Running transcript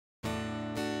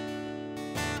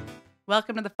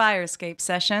Welcome to the Fire Escape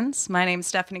Sessions. My name is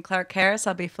Stephanie Clark Harris.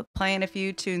 I'll be playing a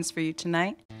few tunes for you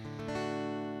tonight.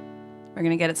 We're going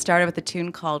to get it started with a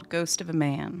tune called Ghost of a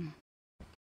Man.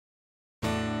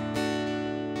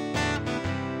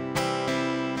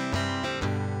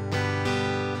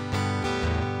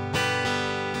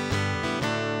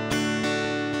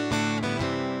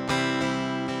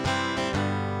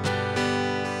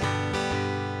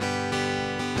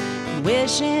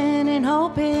 Wishing and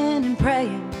hoping and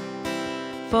praying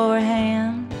for a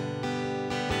hand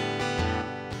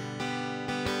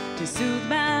to soothe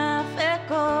my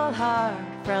fickle heart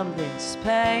from this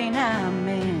pain I'm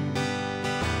in,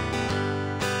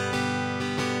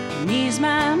 and ease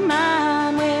my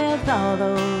mind with all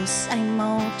those same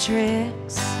old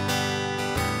tricks.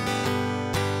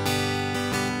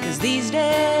 'Cause these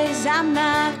days I'm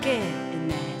not getting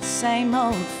that same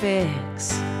old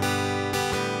fix.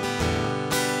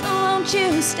 Won't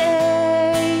you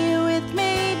stay with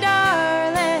me,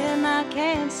 darling? I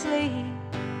can't sleep.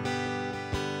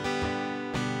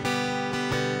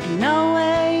 And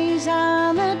always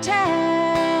on the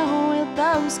town with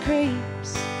those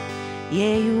creeps.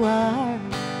 Yeah, you are.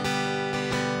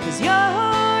 'Cause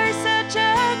you're such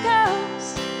a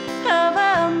ghost of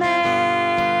a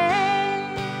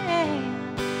man,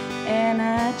 and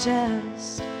I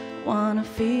just wanna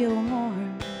feel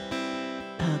warm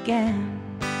again.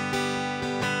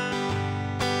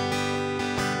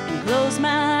 Close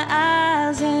my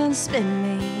eyes and spin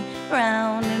me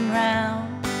round and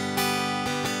round,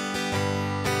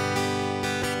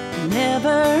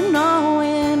 never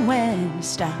knowing when to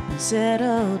stop and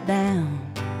settle down.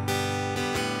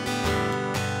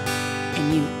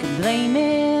 And you can blame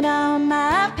it on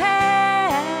my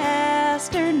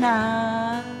past or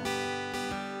not,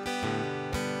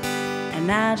 and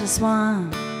I just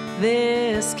want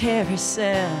this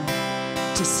carousel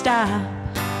to stop.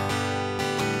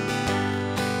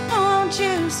 Won't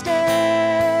you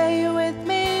stay with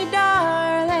me,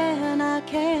 darling? I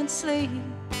can't sleep.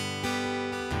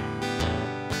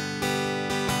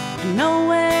 And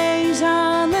always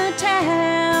on the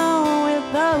town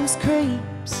with those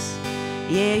creeps.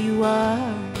 Yeah, you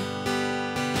are.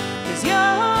 'Cause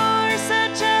you're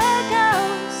such a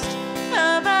ghost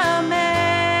of a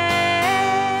man,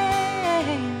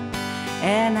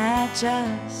 and I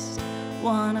just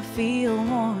wanna feel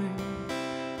warm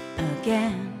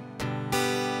again.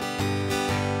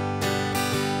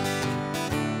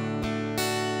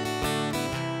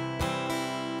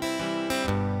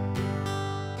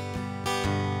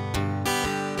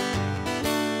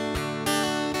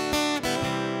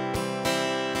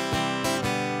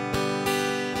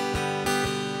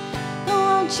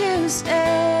 Won't you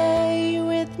stay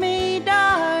with me,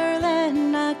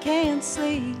 darling? I can't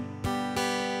sleep.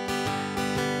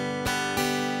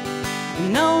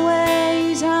 And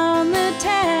always on the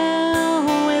town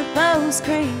with those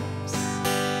creeps.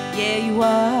 Yeah, you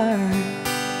are.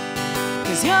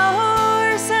 'Cause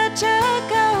you're such a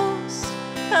ghost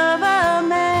of a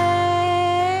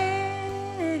man,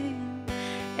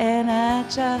 and I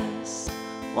just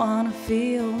wanna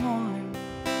feel warm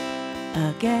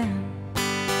again.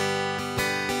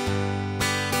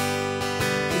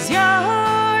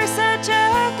 You're such a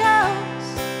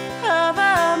ghost of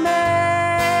a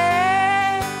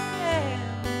man,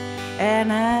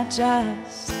 and I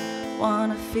just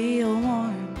wanna feel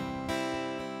warm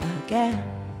again.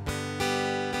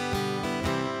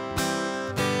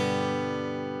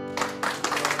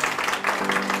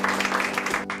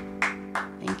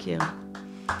 Thank you.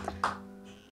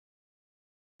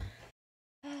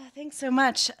 Thanks so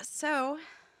much. So,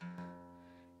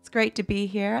 it's great to be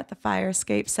here at the Fire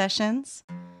Escape Sessions.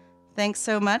 Thanks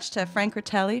so much to Frank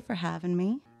Ritelli for having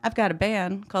me. I've got a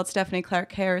band called Stephanie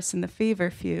Clark Harris and the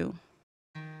Feverfew.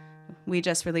 We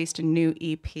just released a new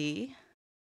EP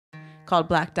called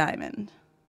Black Diamond,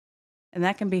 and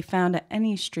that can be found at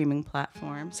any streaming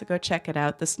platform, so go check it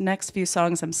out. This next few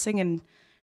songs I'm singing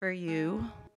for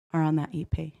you are on that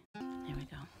EP. Here we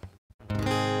go.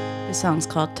 This song's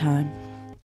called Time.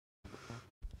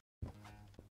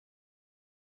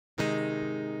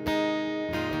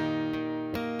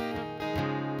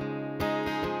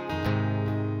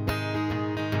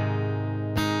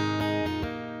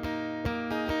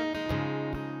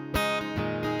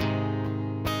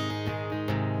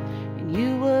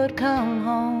 You would come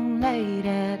home late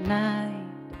at night,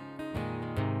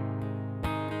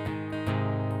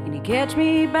 and you catch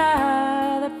me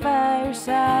by the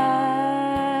fireside,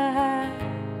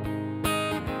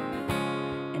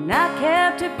 and I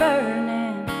kept it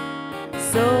burning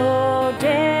so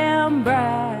damn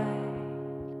bright,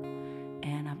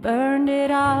 and I burned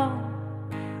it all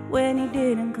when you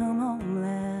didn't come home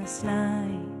last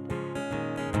night.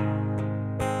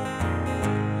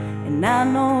 And I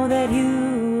know that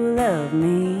you love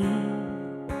me,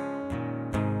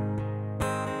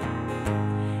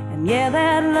 and yeah,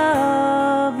 that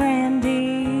love ran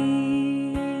deep,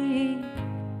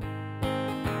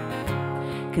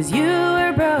 'cause you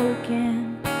were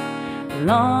broken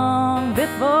long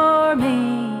before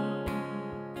me.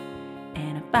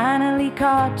 And I finally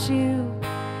caught you,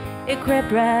 it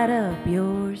crept right up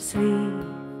your sleeve.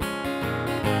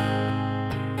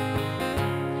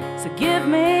 So give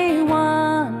me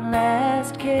one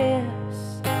last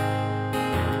kiss,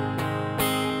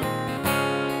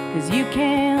 'cause you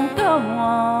can't go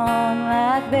on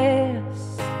like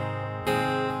this.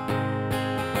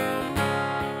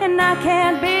 And I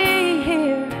can't be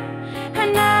here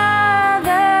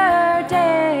another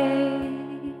day,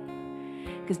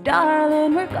 'cause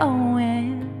darling, we're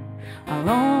going our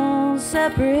own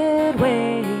separate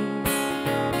ways.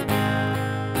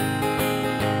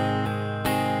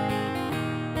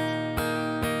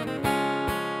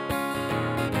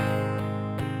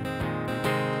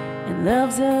 And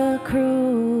love's a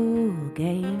cruel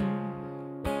game,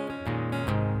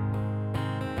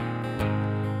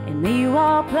 and you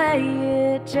all play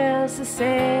it just the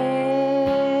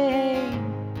same.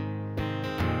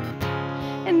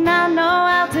 And I know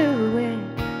I'll do it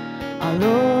all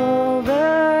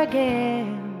over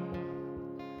again,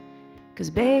 'cause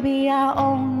baby, I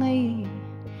only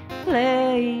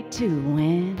play to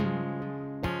win.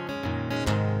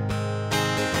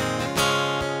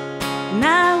 And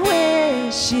I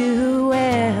wish you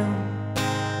well.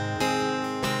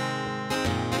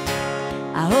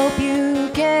 I hope you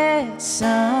get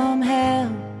some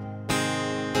help,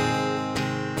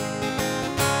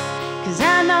 'cause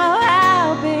I know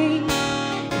I'll be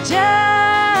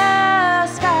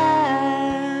just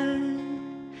fine.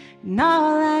 And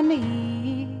all I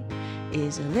need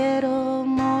is a little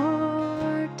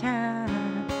more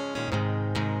time.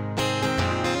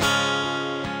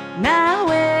 And I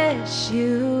wish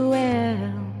you well.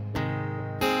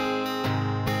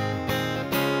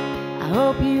 I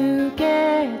hope you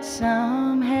get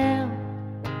some help,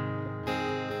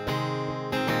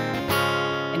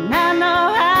 and I know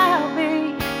I'll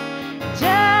be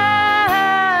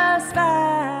just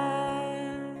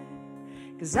fine,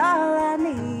 'cause all I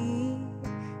need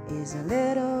is a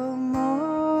little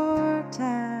more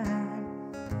time.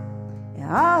 And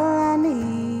all I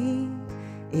need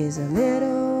is a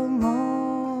little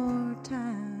more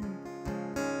time.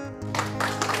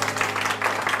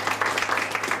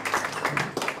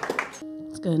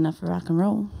 It's good enough for rock and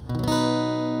roll. All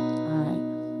right.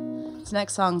 This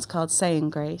next song's called Saying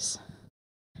Grace.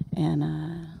 And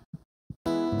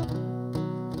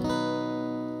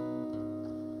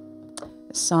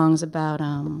this song's about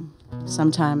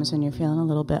sometimes when you're feeling a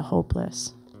little bit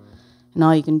hopeless and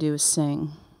all you can do is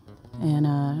sing. And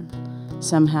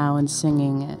somehow in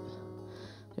singing it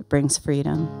brings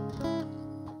freedom.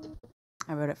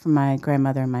 I wrote it for my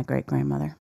grandmother and my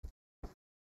great-grandmother.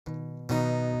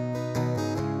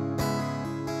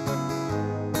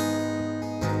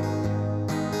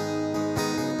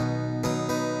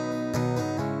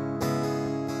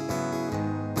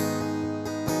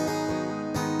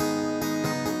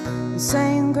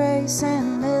 Saying grace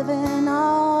and living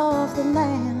off the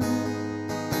land.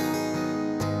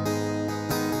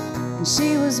 And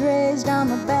she was raised on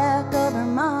the back of her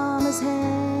mama's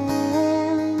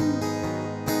hand,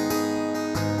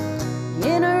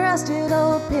 in a rusted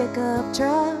old pickup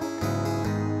truck.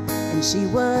 And she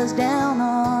was down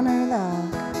on her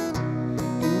luck.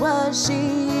 And was she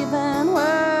even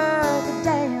worth a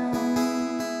damn?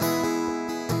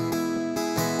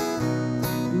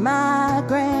 My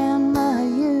grandma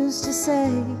used to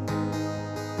say,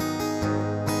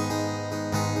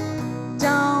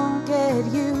 don't get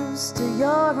used to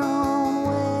your own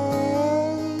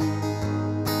way,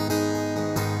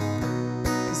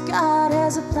 'cause God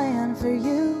has a plan for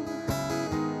you.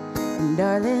 And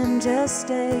darling, just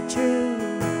stay true.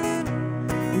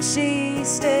 And she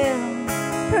still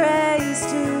prays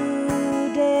today.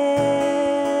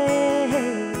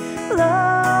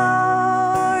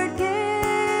 Lord,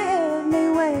 give me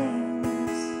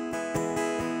wings,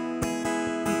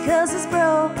 because this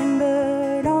broken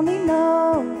bird only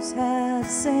knows how to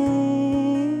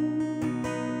sing.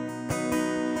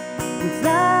 And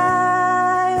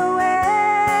fly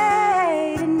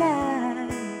away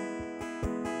tonight,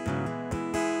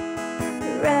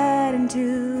 right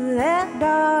into that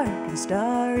dark and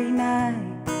starry night.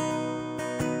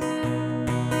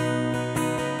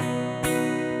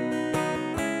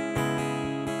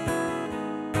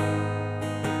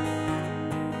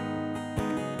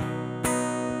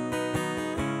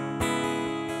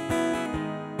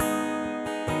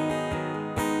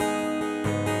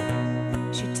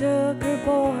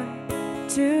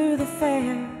 to the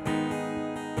fair,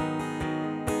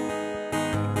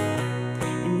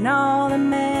 and all the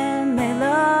men, they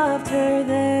loved her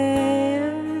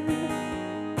there.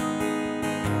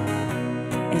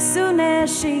 As soon as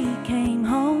she came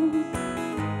home,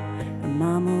 her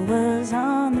mama was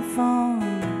on the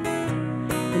phone.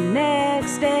 The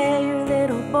next day her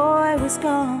little boy was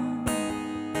gone,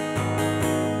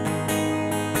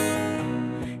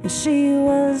 and she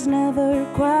was never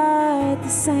quite the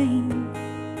same.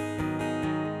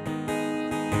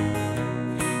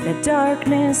 That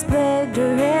darkness plagued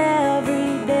her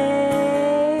every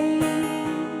day,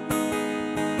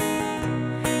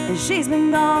 and she's been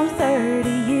gone 30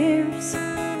 years,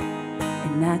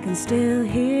 and I can still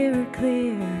hear her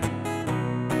clear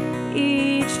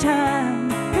each time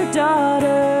her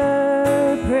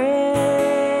daughter prays.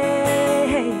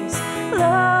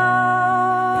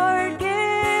 Lord,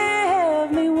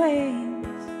 give me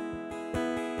wings,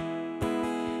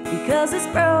 because this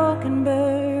broken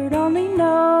bird only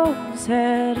knows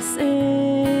how to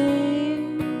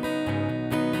sing.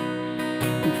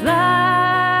 And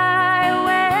fly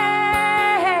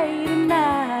away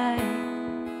tonight,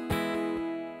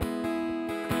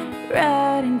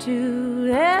 right into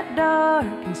that dark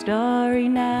and starry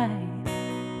night,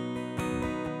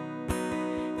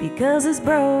 because this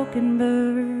broken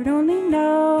bird only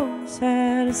knows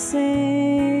how to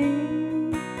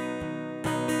sing.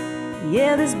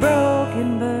 Yeah, this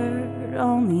broken bird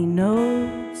only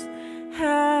knows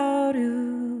how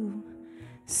to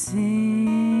sing.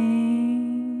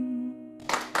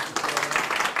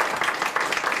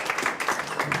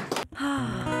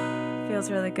 Feels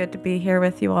really good to be here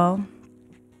with you all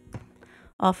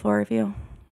four of you,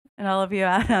 and all of you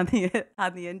out on the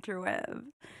interweb.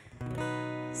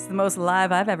 It's the most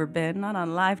live I've ever been, not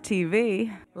on live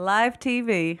TV. Live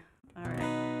TV. All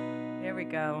right, here we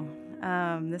go.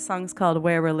 This song's called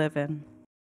Where We're Living.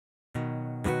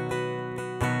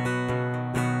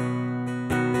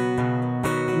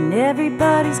 And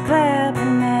everybody's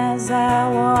clapping as I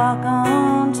walk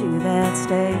onto that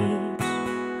stage,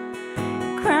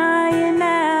 crying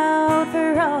out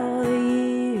for all the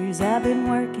years I've been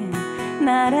working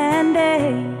night and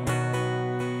day.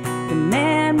 The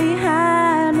man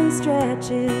behind me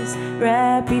stretches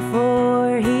right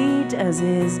before he does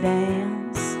his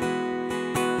dance.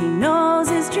 He knows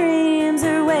his dreams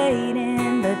are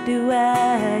waiting, but do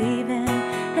I even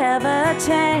have a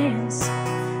chance?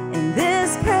 And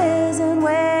this prison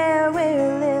where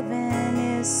we're living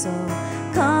is so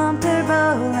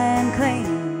comfortable and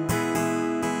clean,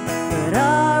 but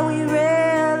are we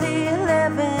really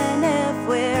living if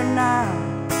we're not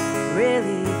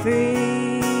really free?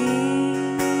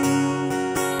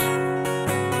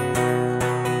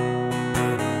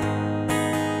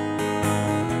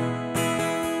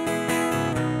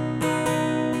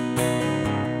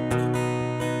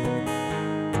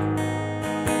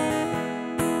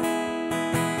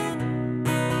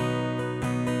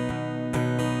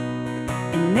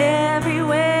 And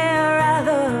everywhere I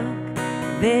look,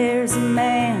 there's a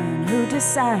man who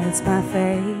decides my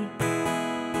fate.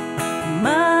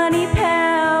 Money,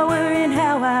 power, and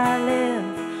how I live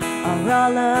are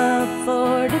all up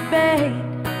for debate.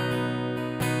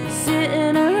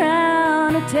 Sitting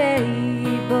around a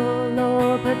table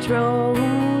or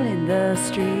patrolling the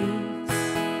streets,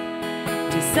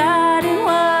 deciding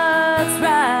what's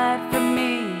right for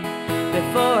me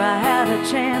before I have a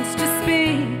chance to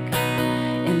speak.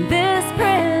 In this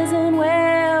prison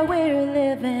where we're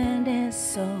living is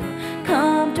so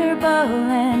comfortable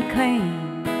and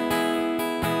clean,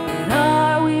 but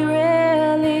are we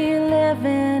really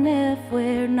living if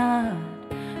we're not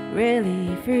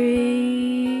really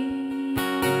free?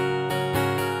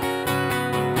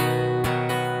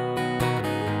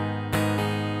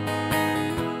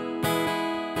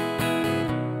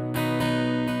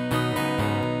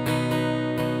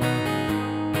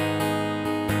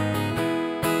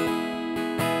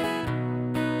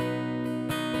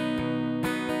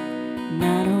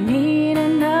 I don't need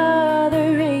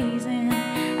another reason,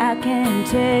 I can't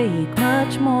take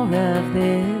much more of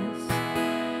this.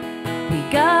 We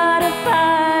gotta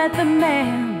fight the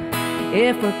man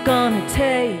if we're gonna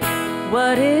take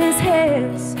what is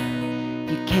his.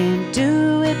 You can't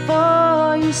do it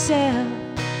for yourself,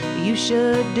 you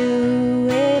should do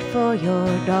it for your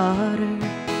daughter.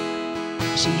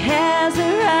 She has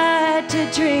a right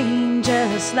to dream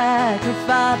just like her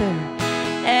father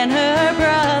and her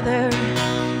brother.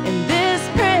 And this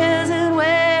prison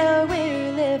where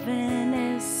we're living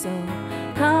is so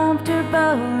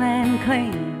comfortable and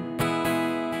clean,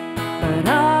 but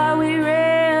are we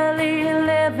really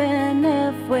living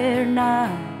if we're not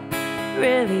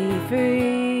really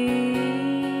free.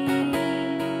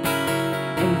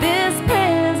 And this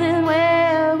prison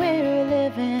where we're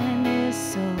living is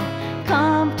so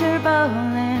comfortable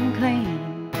and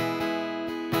clean.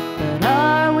 But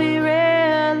are we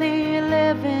really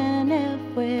living if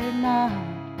we're not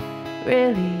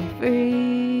really free?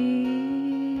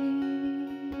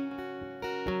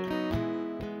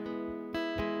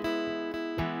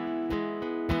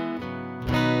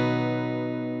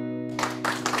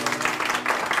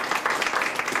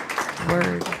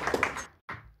 Word.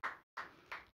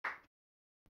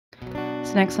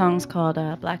 This next song's called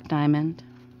Black Diamond,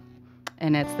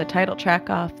 and it's the title track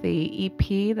off the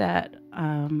EP that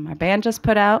our band just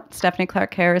put out, Stephanie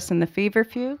Clark Harris and the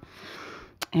Feverfew.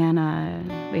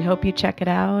 And we hope you check it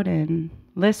out and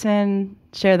listen,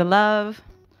 share the love,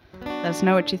 let us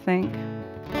know what you think.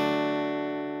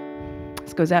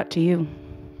 This goes out to you.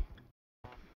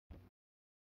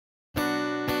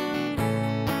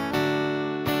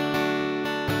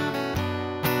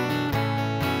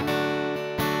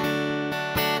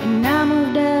 And I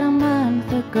moved out a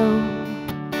month ago,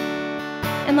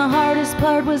 and the hardest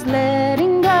part was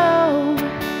letting go.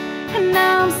 And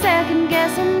now I'm second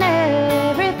guessing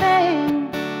everything,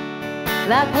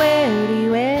 like where do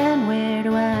you end, where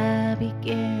do I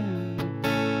begin?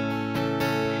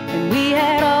 And we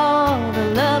had all the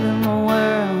love in the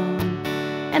world,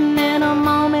 and in a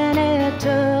moment it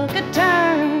took a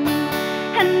turn.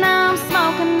 And now I'm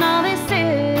smoking all these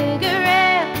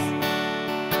cigarettes,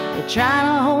 they're trying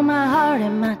to hold my heart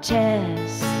in my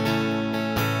chest.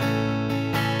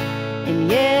 And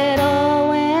yet all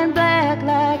went black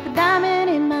like the diamond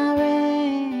in my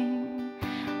ring.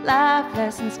 Life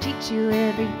lessons teach you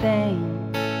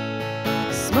everything.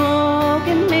 Smoke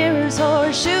and mirrors,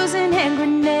 horseshoes and hand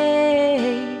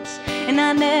grenades. And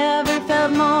I never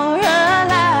felt more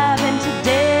alive than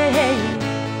today.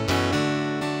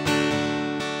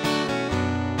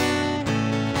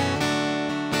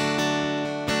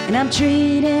 And I'm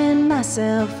treating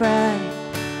myself right,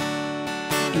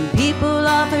 and people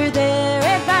offer their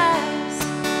advice,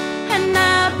 and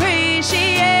I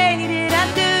appreciate it, I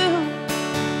do.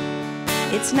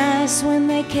 It's nice when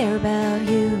they care about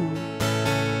you.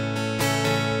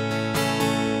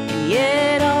 And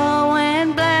yet all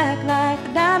went black like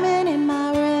the diamond in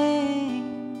my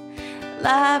ring.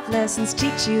 Life lessons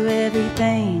teach you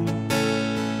everything.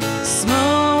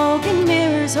 Smoke and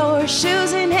mirrors,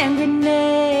 horseshoes and hand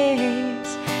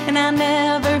grenades. And I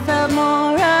never felt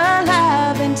more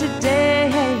alive than today.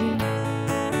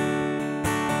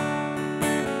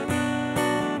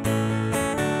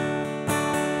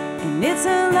 And it's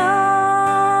a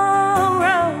long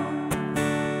road,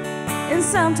 and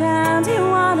sometimes you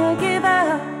wanna give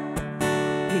up.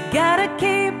 You gotta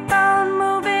keep on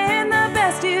moving the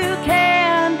best you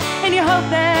can, and you hope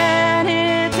that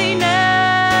it's enough.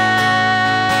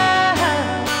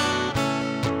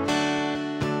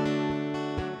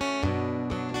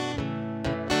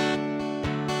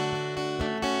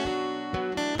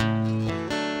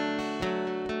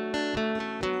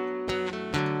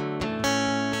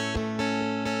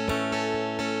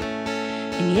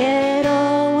 And yet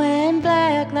all went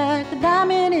black like the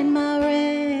diamond in my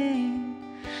ring.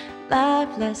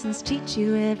 Life lessons teach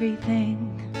you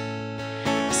everything.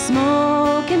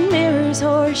 Smoke and mirrors,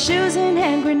 horseshoes and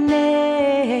hand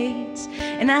grenades.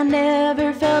 And I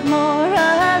never felt more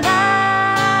alive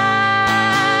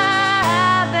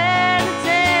than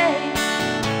today.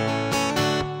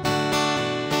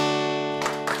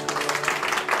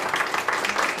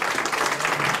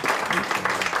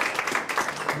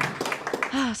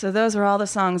 So those are all the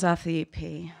songs off the EP.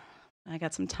 I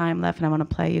got some time left and I want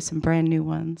to play you some brand new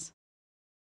ones.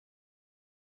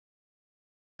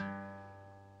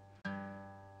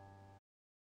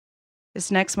 This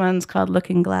next one's called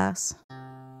Looking Glass.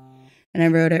 And I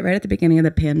wrote it right at the beginning of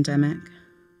the pandemic,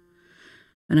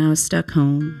 when I was stuck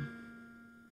home,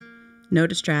 no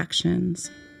distractions,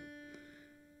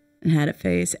 and had to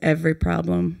face every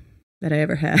problem that I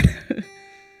ever had.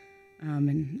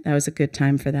 And that was a good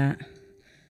time for that.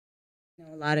 I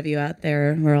know a lot of you out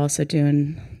there were also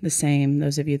doing the same,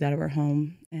 those of you that were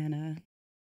home. And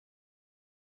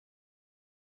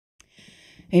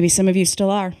maybe some of you still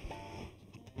are.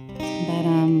 But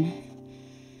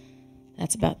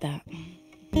that's about that.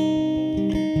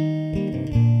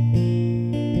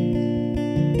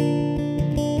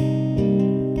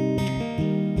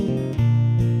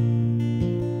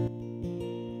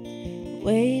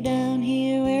 Way down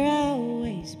here where I've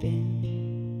always been,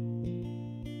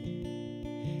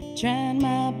 trying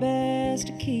my best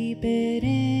to keep it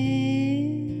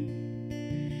in.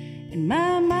 And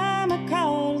my mama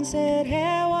called and said,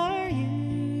 "How are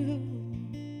you?"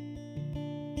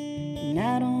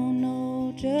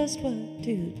 just what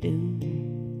to do.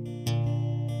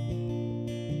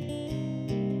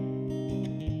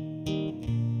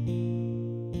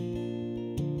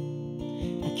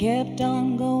 I kept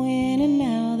on going and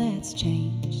now that's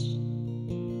changed,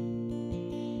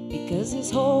 because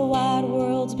this whole wide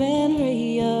world's been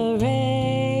rearranged.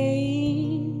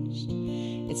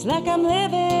 It's like I'm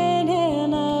living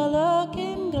in a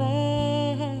looking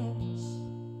glass.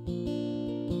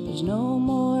 There's no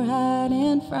more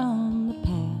hiding from the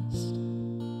past.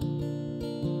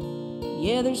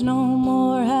 Yeah, there's no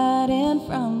more hiding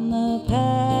from the past.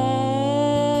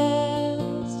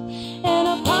 And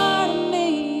a part of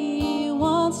me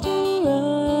wants to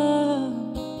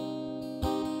run,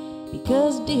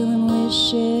 because dealing with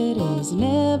shit is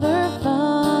never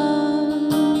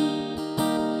fun.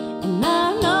 And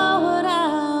I know what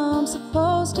I'm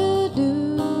supposed to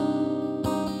do,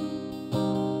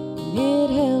 and it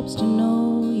helps to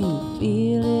know you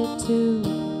feel it too.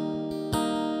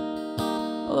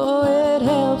 Oh, it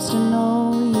helps to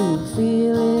know you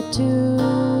feel it too.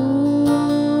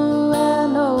 I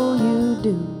know you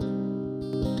do.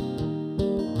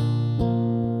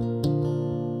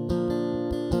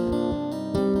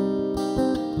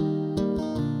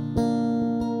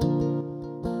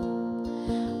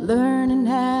 Learning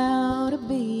how to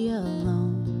be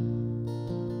alone,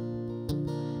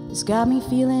 it's got me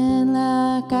feeling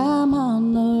like I'm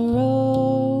on the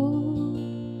road.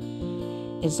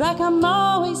 It's like I'm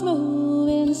always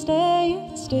moving,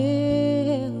 staying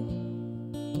still.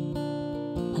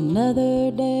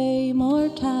 Another day, more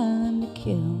time to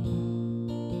kill.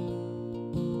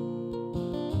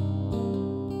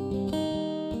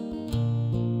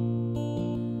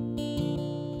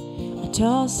 I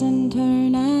toss and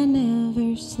turn, I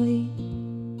never sleep.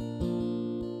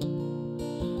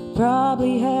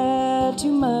 Probably had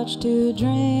too much to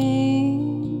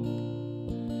drink,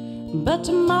 but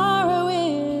tomorrow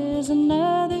is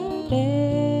another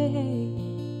day.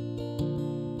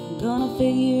 I'm gonna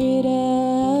figure it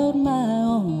out my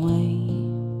own way.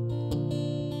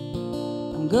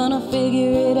 I'm gonna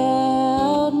figure it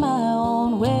out my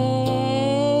own way.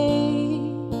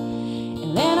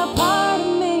 And then a part of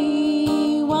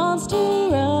me wants to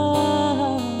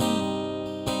run,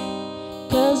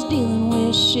 'cause dealing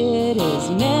with shit is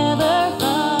never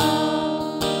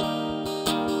fun.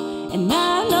 And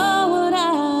I know what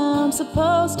I'm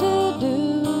supposed to do,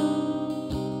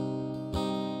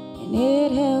 and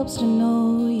it helps to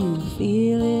know you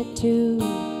feel it too.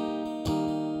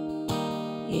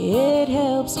 It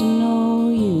helps to know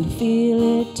you feel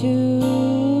it too.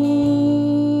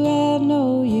 I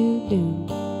know you do.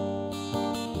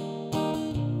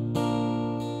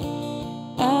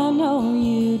 I know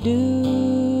you do.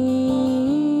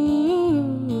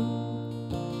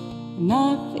 And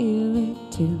I feel it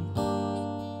too.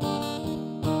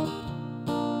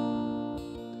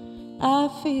 I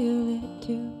feel it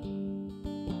too.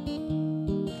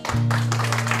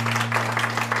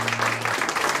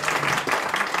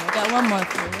 I got one more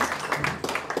for you.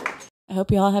 I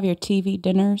hope you all have your TV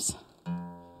dinners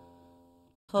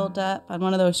pulled up on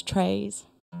one of those trays.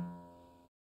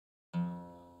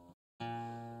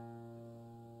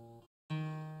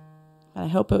 I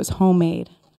hope it was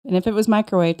homemade. And if it was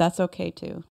microwave, that's okay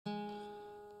too.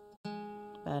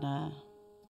 But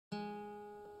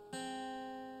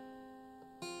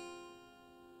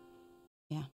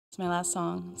yeah, it's my last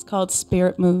song. It's called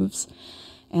Spirit Moves.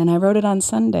 And I wrote it on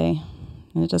Sunday.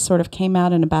 And it just sort of came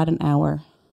out in about an hour.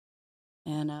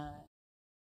 And I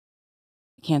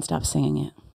can't stop singing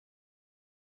it.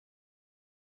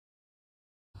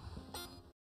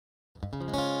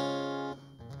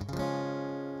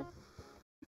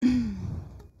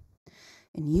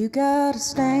 And you gotta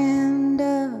stand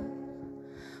up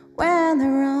when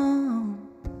they're wrong,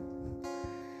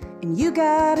 and you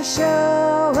gotta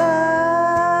show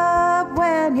up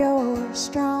when you're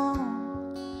strong,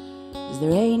 'cause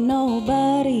there ain't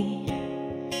nobody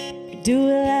could do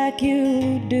it like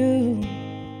you do.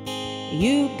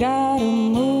 You gotta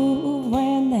move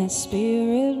when that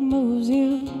spirit moves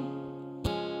you.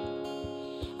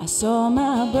 I saw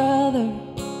my brother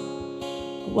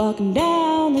walking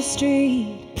down the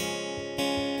street,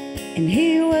 and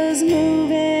he was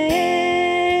moving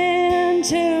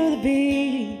to the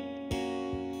beat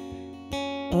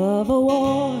of a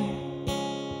war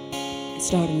that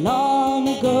started long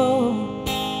ago.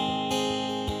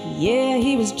 Yeah,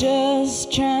 he was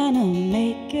just trying to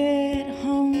make it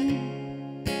home.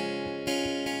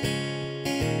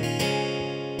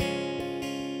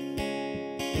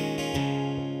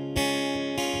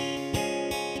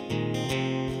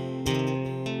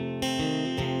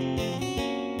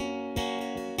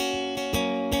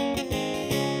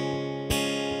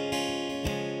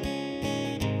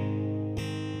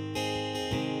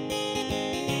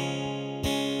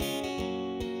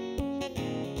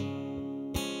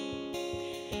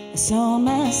 saw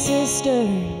my sister,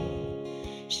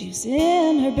 she was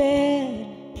in her bed,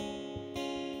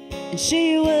 and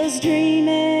she was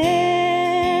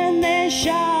dreaming they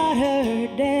shot her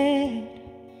dead.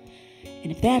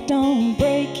 And if that don't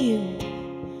break you,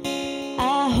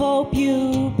 I hope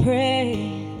you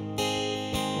pray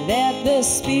that the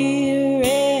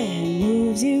Spirit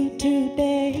moves you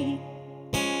today.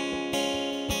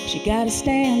 She gotta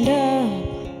stand up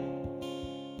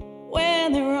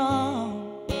when they're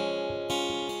wrong,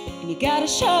 and you gotta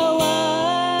show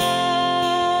up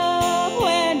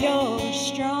when you're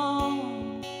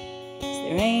strong. 'Cause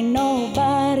there ain't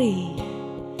nobody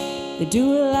that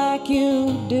do it like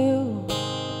you do.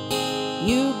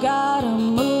 You gotta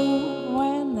move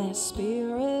when that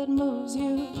Spirit moves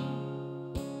you.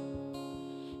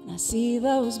 And I see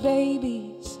those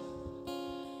babies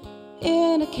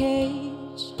in a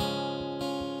cage,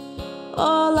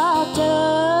 all locked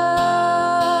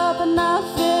up and not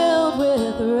filled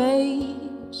with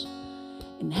rage.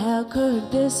 And how could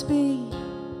this be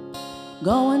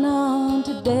going on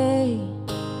today?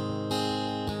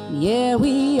 Yeah,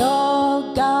 we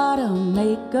all gotta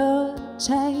make a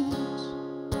change.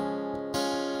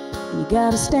 And you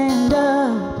gotta stand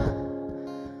up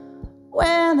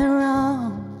when they're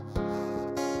wrong,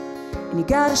 and you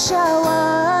gotta show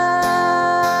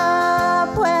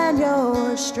up when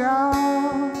you're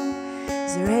strong.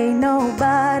 'Cause there ain't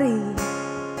nobody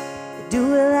that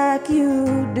do it like you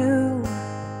do.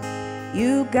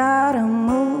 You gotta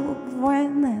move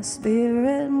when the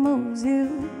Spirit moves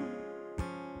you.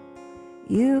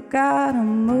 You gotta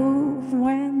move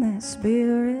when the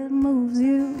Spirit moves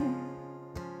you.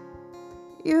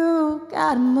 You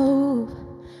gotta move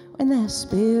when the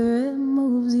Spirit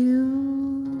moves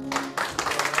you.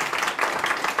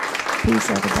 Peace,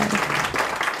 everybody.